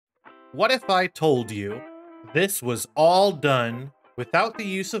What if I told you this was all done without the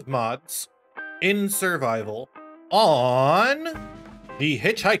use of mods in survival on the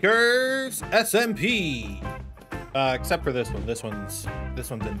Hitchhiker's SMP? Except for this one. This one's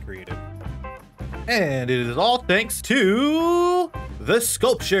in creative. And it is all thanks to the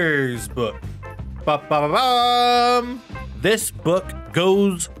Sculptures book. Ba-ba-ba-bum! This book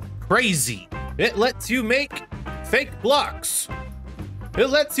goes crazy. It lets you make fake blocks. It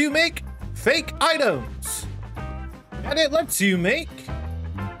lets you make fake items. And it lets you make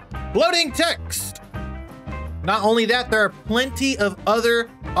floating text. Not only that, there are plenty of other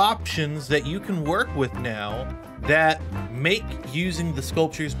options that you can work with now that make using the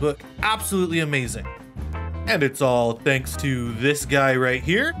Sculptures book absolutely amazing. And it's all thanks to this guy right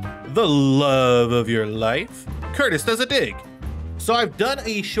here, the love of your life, CurtisDoesADig. So I've done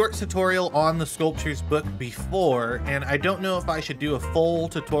a short tutorial on the Sculptures book before, and I don't know if I should do a full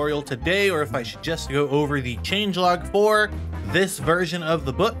tutorial today or if I should just go over the changelog for this version of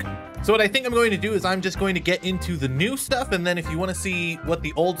the book. So what I think I'm going to do is I'm just going to get into the new stuff, and then if you want to see what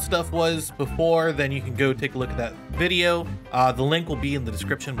the old stuff was before, then you can go take a look at that video. The link will be in the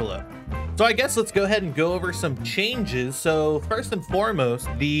description below. So I guess let's go ahead and go over some changes. So first and foremost,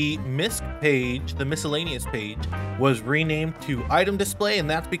 the MISC page, the miscellaneous page, was renamed to item display, and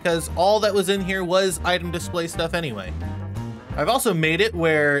that's because all that was in here was item display stuff anyway. I've also made it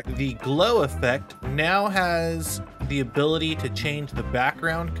where the glow effect now has the ability to change the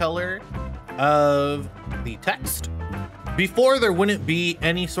background color of the text. Before, there wouldn't be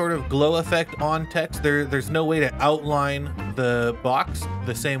any sort of glow effect on text. There's no way to outline the box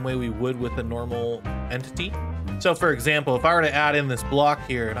the same way we would with a normal entity. So for example, if I were to add in this block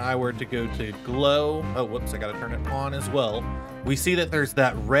here and I were to go to glow, oh, whoops, I gotta turn it on as well. We see that there's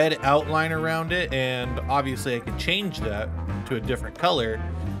that red outline around it, and obviously I could change that to a different color,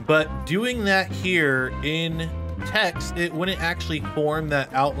 but doing that here in text, it wouldn't actually form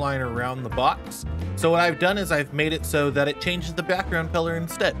that outline around the box. So what I've done is I've made it so that it changes the background color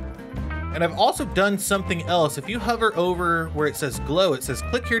instead. And I've also done something else. If you hover over where it says glow, it says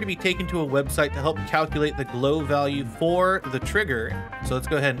click here to be taken to a website to help calculate the glow value for the trigger. So let's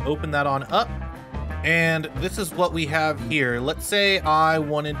go ahead and open that on up. And this is what we have here. Let's say I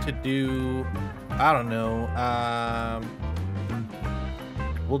wanted to do, I don't know,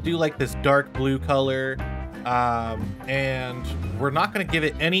 we'll do like this dark blue color. And we're not going to give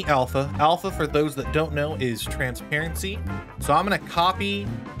it any alpha. Alpha, for those that don't know, is transparency. So I'm going to copy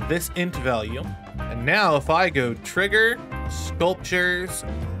this int value. And now if I go trigger, sculptures,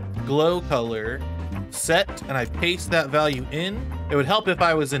 glow color, set, and I paste that value in, it would help if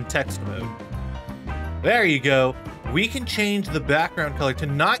I was in text mode. There you go. We can change the background color to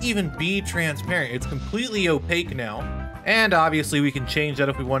not even be transparent. It's completely opaque now. And obviously we can change that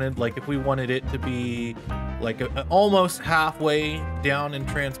if we wanted, like if we wanted it to be like almost halfway down in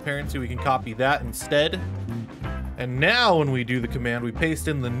transparency, we can copy that instead. And now when we do the command, we paste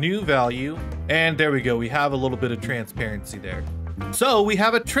in the new value, and there we go. We have a little bit of transparency there. So we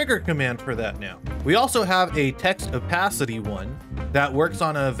have a trigger command for that now. We also have a text opacity one that works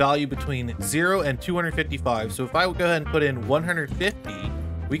on a value between 0 and 255. So if I would go ahead and put in 150,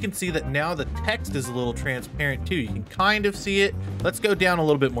 we can see that now the text is a little transparent too. You can kind of see it. Let's go down a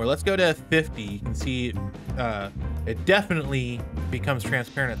little bit more. Let's go to 50. You can see it definitely becomes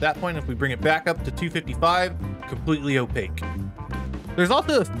transparent at that point. If we bring it back up to 255, completely opaque. There's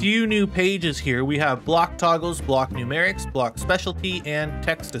also a few new pages here. We have block toggles, block numerics, block specialty, and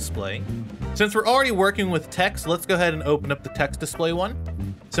text display. Since we're already working with text, let's go ahead and open up the text display one.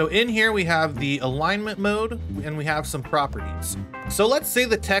 So in here we have the alignment mode, and we have some properties. So let's say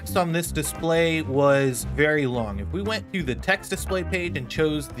the text on this display was very long. If we went to the text display page and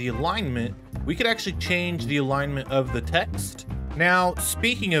chose the alignment, we could actually change the alignment of the text. Now,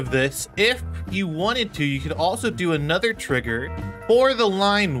 speaking of this, if you wanted to, you could also do another trigger for the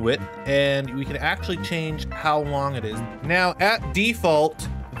line width, and we can actually change how long it is. Now, at default,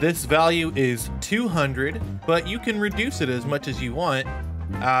 this value is 200, but you can reduce it as much as you want.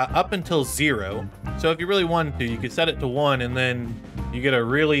 Up until 0. So if you really wanted to, you could set it to 1, and then you get a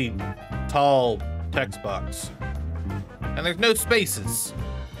really tall text box. And there's no spaces.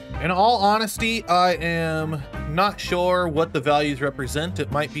 In all honesty, I am not sure what the values represent.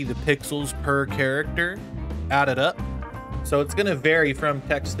 It might be the pixels per character added up. So it's going to vary from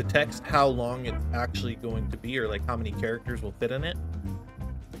text to text how long it's actually going to be, or like how many characters will fit in it.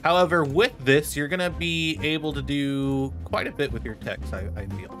 However, with this, you're going to be able to do quite a bit with your text, I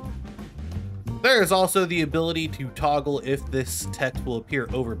feel. There is also the ability to toggle if this text will appear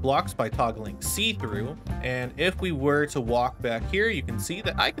over blocks by toggling see-through. And if we were to walk back here, you can see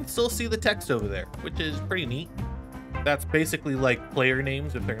that I can still see the text over there, which is pretty neat. That's basically like player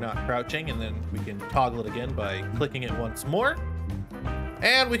names if they're not crouching, and then we can toggle it again by clicking it once more.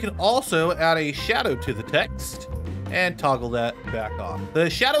 And we can also add a shadow to the text and toggle that back off.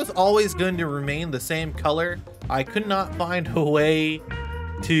 The shadow is always going to remain the same color. I could not find a way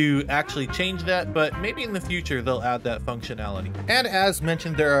to actually change that, but maybe in the future they'll add that functionality. And as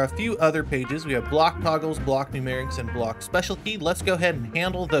mentioned, there are a few other pages. We have block toggles, block numerics, and block specialty. Let's go ahead and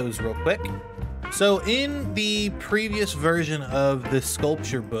handle those real quick. So in the previous version of this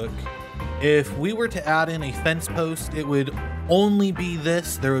sculpture book, if we were to add in a fence post, it would only be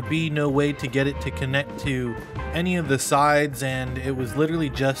this. There would be no way to get it to connect to any of the sides, and it was literally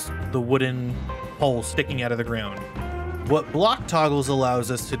just the wooden pole sticking out of the ground. What block toggles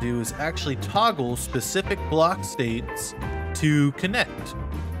allows us to do is actually toggle specific block states to connect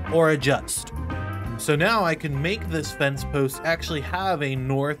or adjust. So now I can make this fence post actually have a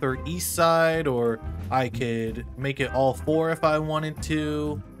north or east side, or I could make it all four if I wanted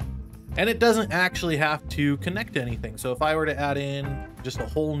to. And it doesn't actually have to connect to anything. So if I were to add in just a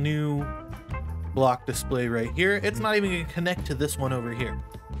whole new block display right here, it's not even going to connect to this one over here.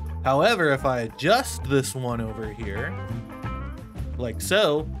 However, if I adjust this one over here, like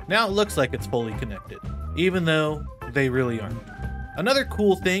so, now it looks like it's fully connected, even though they really aren't. Another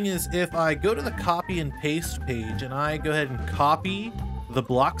cool thing is if I go to the copy and paste page and I go ahead and copy the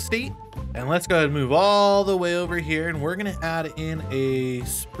block state, and let's go ahead and move all the way over here, and we're gonna add in a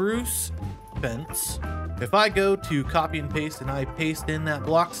spruce fence. If I go to copy and paste and I paste in that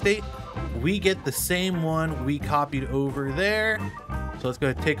block state, we get the same one we copied over there. So let's go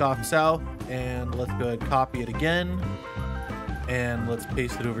ahead and take off south, and let's go ahead and copy it again. And let's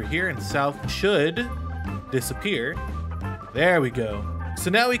paste it over here, and south should disappear. There we go. So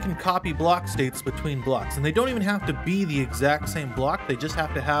now we can copy block states between blocks, and they don't even have to be the exact same block. They just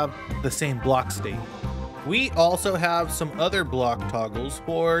have to have the same block state. We also have some other block toggles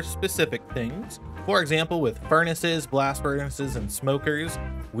for specific things. For example, with furnaces, blast furnaces, and smokers,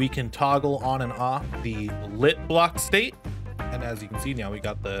 we can toggle on and off the lit block state. And as you can see now, we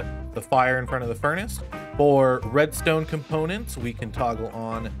got the fire in front of the furnace. For redstone components, we can toggle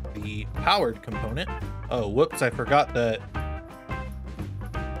on the powered component. Oh, whoops, I forgot that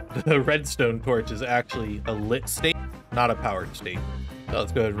the redstone torch is actually a lit state, not a powered state. So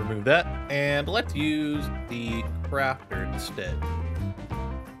let's go ahead and remove that, and let's use the crafter instead.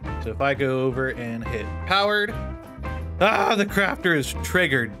 So if I go over and hit powered, the crafter is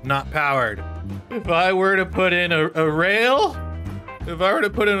triggered, not powered. If I were to put in a rail,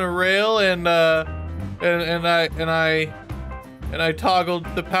 and I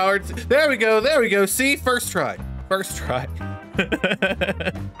toggled the powered, there we go, see, first try.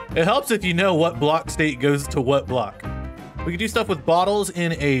 It helps if you know what block state goes to what block. We can do stuff with bottles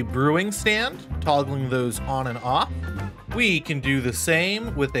in a brewing stand, toggling those on and off. We can do the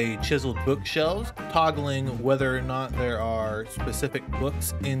same with a chiseled bookshelves, toggling whether or not there are specific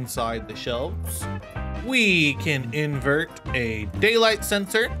books inside the shelves. We can invert a daylight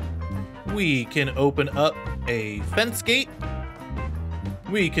sensor. We can open up a fence gate.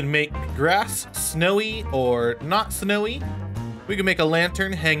 We can make grass snowy or not snowy. We can make a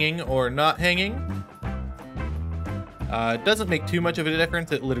lantern hanging or not hanging. It doesn't make too much of a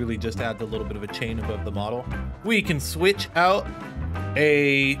difference. It literally just adds a little bit of a chain above the model. We can switch out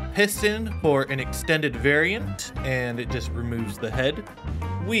a piston for an extended variant, and it just removes the head.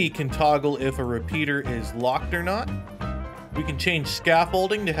 We can toggle if a repeater is locked or not. We can change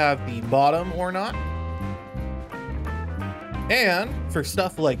scaffolding to have the bottom or not. And for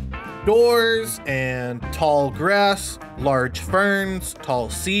stuff like doors and tall grass, large ferns, tall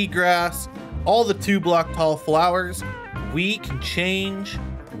seagrass, all the 2-block tall flowers, we can change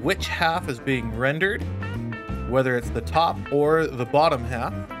which half is being rendered, whether it's the top or the bottom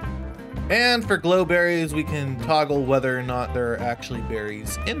half. And for glow berries, we can toggle whether or not there are actually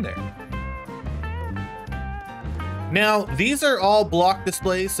berries in there. Now, these are all block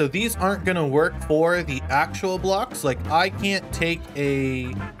displays, so these aren't gonna work for the actual blocks. Like, I can't take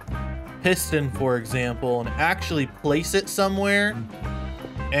a piston, for example, and actually place it somewhere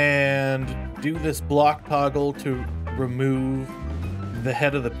and do this block toggle to remove the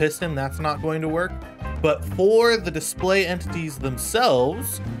head of the piston. That's not going to work. But for the display entities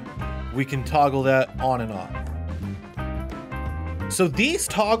themselves, we can toggle that on and off. So these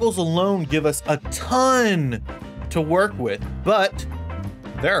toggles alone give us a ton to work with, but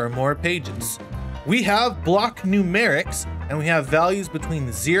there are more pages. we have block numerics, and we have values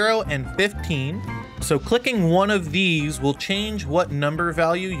between 0 and 15. So clicking one of these will change what number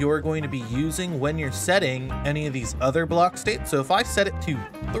value you're going to be using when you're setting any of these other block states. So if I set it to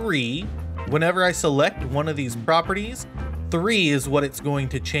 3, whenever I select one of these properties, 3 is what it's going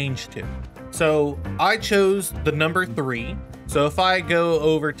to change to. So I chose the number 3. So if I go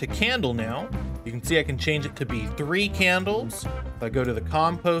over to candle now, you can see I can change it to be 3 candles. If I go to the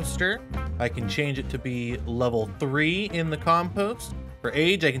composter, I can change it to be level 3 in the compost. For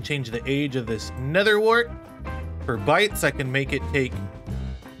age, I can change the age of this nether wart. For bites, I can make it take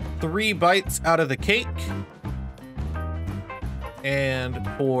 3 bites out of the cake. And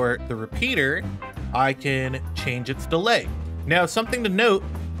for the repeater, I can change its delay. Now, something to note,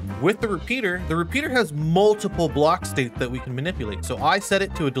 with the repeater has multiple block states that we can manipulate. So I set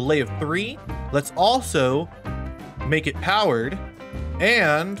it to a delay of 3. Let's also make it powered,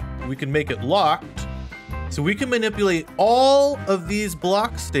 and we can make it locked. So we can manipulate all of these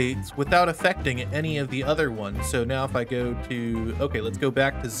block states without affecting any of the other ones. So now if I go to, okay, let's go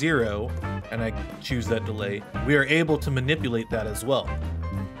back to 0 and I choose that delay, we are able to manipulate that as well.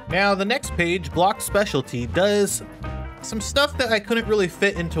 Now the next page, block specialty, does some stuff that I couldn't really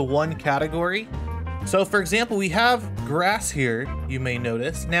fit into one category. So for example, we have grass here, you may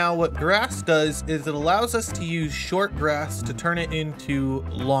notice. Now what grass does is it allows us to use short grass to turn it into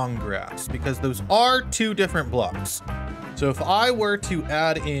long grass, because those are 2 different blocks. So if I were to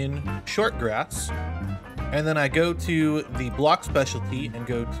add in short grass, and then I go to the block specialty and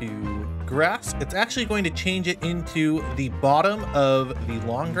go to grass, it's actually going to change it into the bottom of the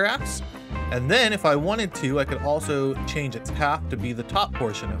long grass. And then if I wanted to, I could also change its half to be the top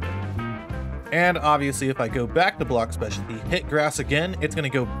portion of it. And obviously, if I go back to block specialty, hit grass again, it's going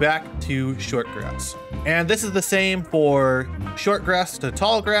to go back to short grass. And this is the same for short grass to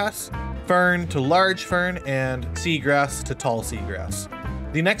tall grass, fern to large fern, and seagrass to tall seagrass.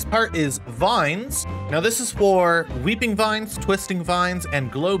 The next part is vines. Now this is for weeping vines, twisting vines, and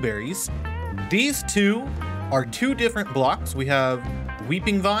glowberries. These 2 are 2 different blocks. We have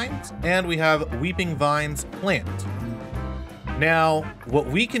weeping vines and we have weeping vines plant. Now, what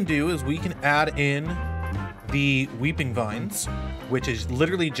we can do is we can add in the weeping vines, which is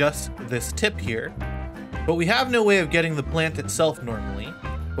literally just this tip here, but we have no way of getting the plant itself normally.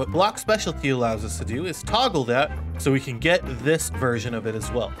 What block specialty allows us to do is toggle that so we can get this version of it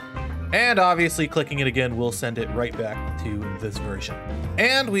as well. And obviously clicking it again will send it right back to this version.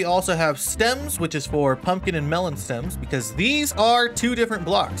 And we also have stems, which is for pumpkin and melon stems, because these are 2 different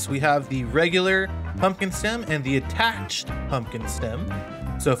blocks. We have the regular pumpkin stem and the attached pumpkin stem.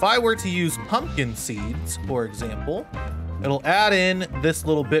 So if I were to use pumpkin seeds, for example, it'll add in this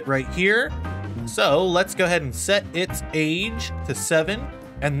little bit right here. So let's go ahead and set its age to 7.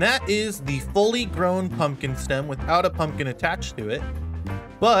 And that is the fully grown pumpkin stem without a pumpkin attached to it.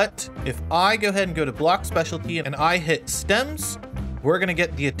 But if I go ahead and go to block specialty and I hit stems, we're going to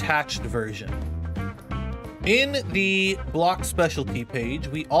get the attached version. In the block specialty page,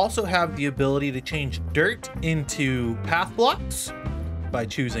 we also have the ability to change dirt into path blocks by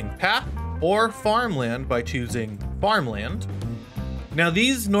choosing path, or farmland by choosing farmland. Now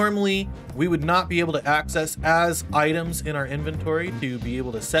these normally we would not be able to access as items in our inventory to be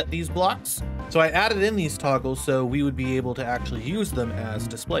able to set these blocks. So I added in these toggles so we would be able to actually use them as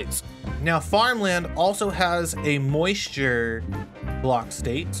displays. Now farmland also has a moisture block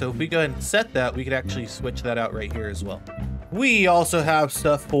state. So if we go ahead and set that, we could actually switch that out right here as well. We also have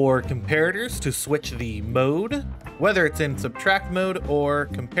stuff for comparators to switch the mode, whether it's in subtract mode or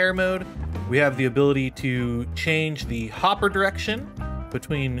compare mode. We have the ability to change the hopper direction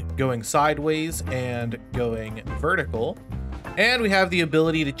between going sideways and going vertical. And we have the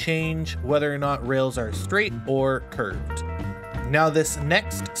ability to change whether or not rails are straight or curved. Now this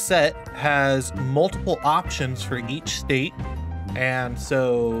next set has multiple options for each state. And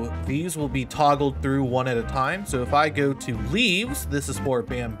so these will be toggled through one at a time. So if I go to leaves, this is for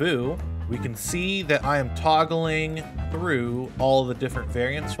bamboo, we can see that I am toggling through all the different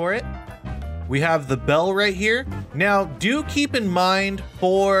variants for it. We have the bell right here. Now, do keep in mind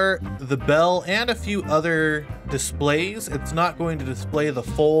for the bell and a few other displays, it's not going to display the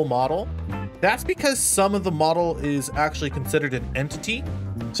full model. That's because some of the model is actually considered an entity.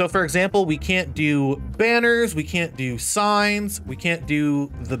 So for example, we can't do banners, we can't do signs, we can't do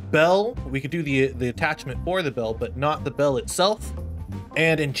the bell. We could do the attachment for the bell, but not the bell itself.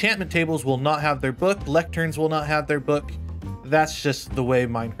 And enchantment tables will not have their book, lecterns will not have their book. That's just the way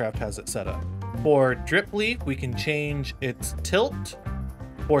Minecraft has it set up. For drip leaf, we can change its tilt.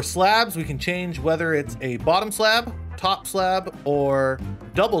 For slabs, we can change whether it's a bottom slab top slab or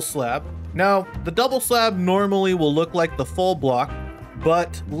double slab. Now, the double slab normally will look like the full block,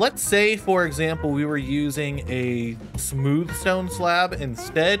 but let's say, for example, we were using a smooth stone slab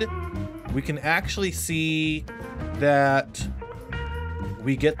instead. We can actually see that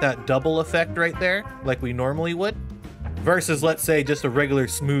we get that double effect right there, like we normally would. Versus, let's say, just a regular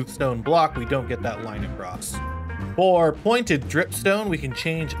smooth stone block, we don't get that line across. For pointed dripstone, we can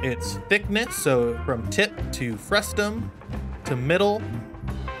change its thickness, so from tip to frustum, to middle,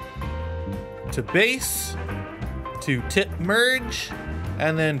 to base, to tip merge,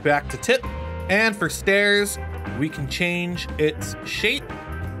 and then back to tip. And for stairs, we can change its shape,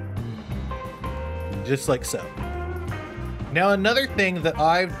 just like so. Now, another thing that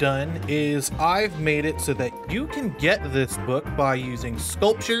I've done is I've made it so that you can get this book by using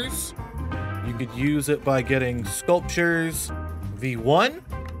Sculptures. You could use it by getting Sculptures V1,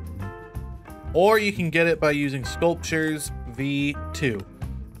 or you can get it by using Sculptures V2.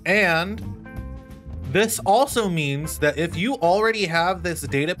 And this also means that if you already have this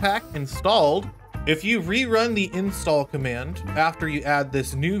data pack installed, if you rerun the install command after you add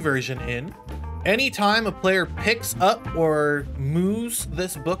this new version in, anytime a player picks up or moves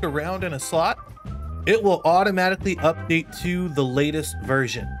this book around in a slot, it will automatically update to the latest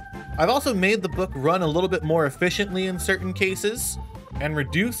version. I've also made the book run a little bit more efficiently in certain cases and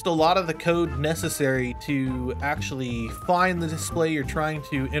reduced a lot of the code necessary to actually find the display you're trying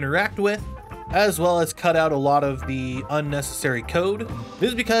to interact with, as well as cut out a lot of the unnecessary code. This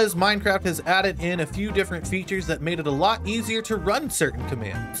is because Minecraft has added in a few different features that made it a lot easier to run certain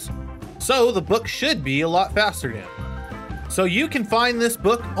commands. So the book should be a lot faster now. So you can find this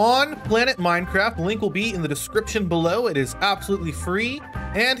book on Planet Minecraft. The link will be in the description below. It is absolutely free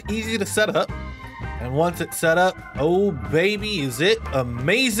and easy to set up. And once it's set up, oh baby, is it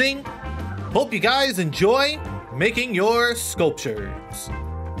amazing. Hope you guys enjoy making your sculptures.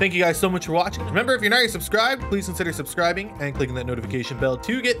 Thank you guys so much for watching. Remember, if you're not yet subscribed, please consider subscribing and clicking that notification bell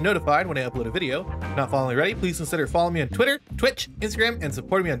to get notified when I upload a video. Not following already, please consider following me on Twitter, Twitch, Instagram, and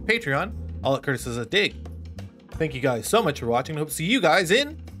supporting me on Patreon, all at CurtisDoesADig. Thank you guys so much for watching. I hope to see you guys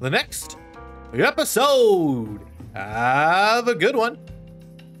in the next episode. Have a good one.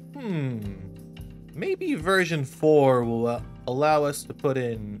 Maybe version 4 will allow us to put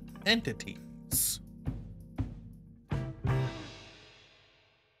in entities.